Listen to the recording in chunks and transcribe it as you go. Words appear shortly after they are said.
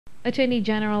Attorney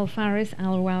General Faris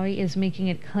Al-Rawi is making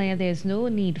it clear there is no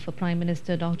need for Prime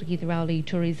Minister Dr. Keith Rowley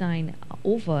to resign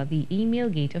over the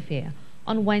Emailgate affair.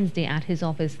 On Wednesday at his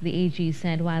office, the AG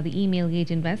said while the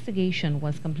Emailgate investigation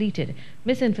was completed,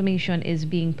 misinformation is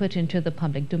being put into the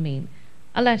public domain.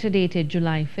 A letter dated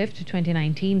July 5,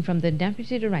 2019 from the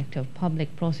Deputy Director of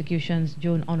Public Prosecutions,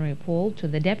 Joan Honore Paul, to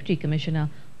the Deputy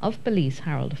Commissioner of Police,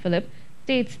 Harold Phillip,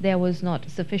 states there was not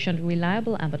sufficient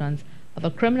reliable evidence of a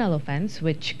criminal offence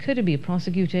which could be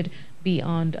prosecuted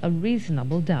beyond a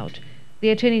reasonable doubt. The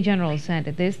Attorney General said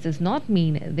this does not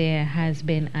mean there has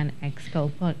been an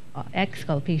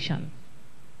exculpation.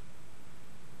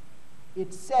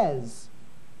 It says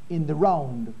in the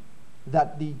round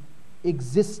that the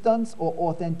existence or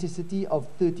authenticity of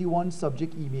 31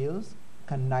 subject emails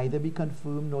can neither be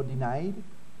confirmed nor denied.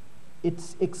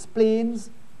 It explains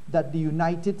that the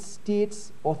United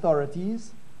States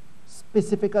authorities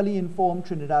specifically informed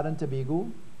Trinidad and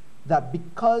Tobago that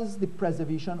because the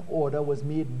preservation order was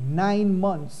made 9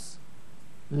 months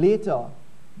later,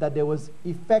 that there was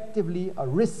effectively a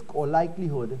risk or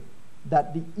likelihood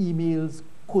that the emails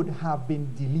could have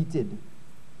been deleted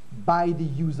by the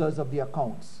users of the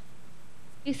accounts.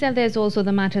 He said there's also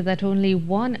the matter that only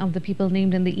one of the people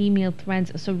named in the email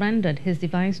threads surrendered his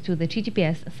device to the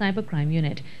TTPS Cybercrime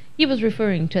Unit. He was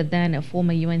referring to then a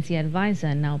former UNC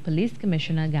advisor, now Police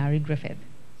Commissioner Gary Griffith.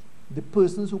 The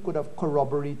persons who could have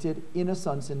corroborated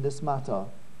innocence in this matter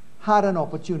had an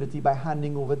opportunity by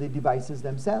handing over the devices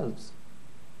themselves.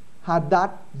 Had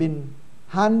that been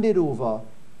handed over,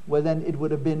 well then it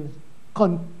would have been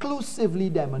conclusively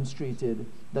demonstrated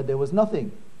that there was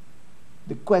nothing.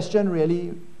 The question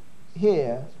really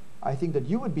here, I think that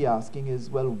you would be asking is,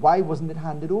 well, why wasn't it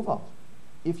handed over?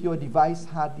 If your device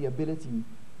had the ability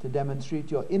to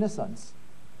demonstrate your innocence.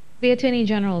 The Attorney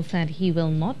General said he will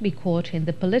not be caught in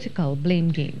the political blame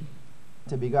game.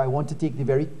 Tobago, I want to take the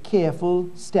very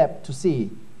careful step to say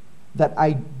that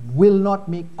I will not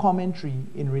make commentary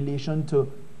in relation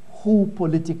to who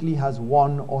politically has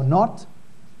won or not,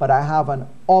 but I have an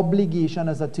obligation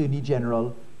as Attorney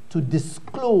General to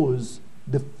disclose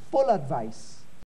the full advice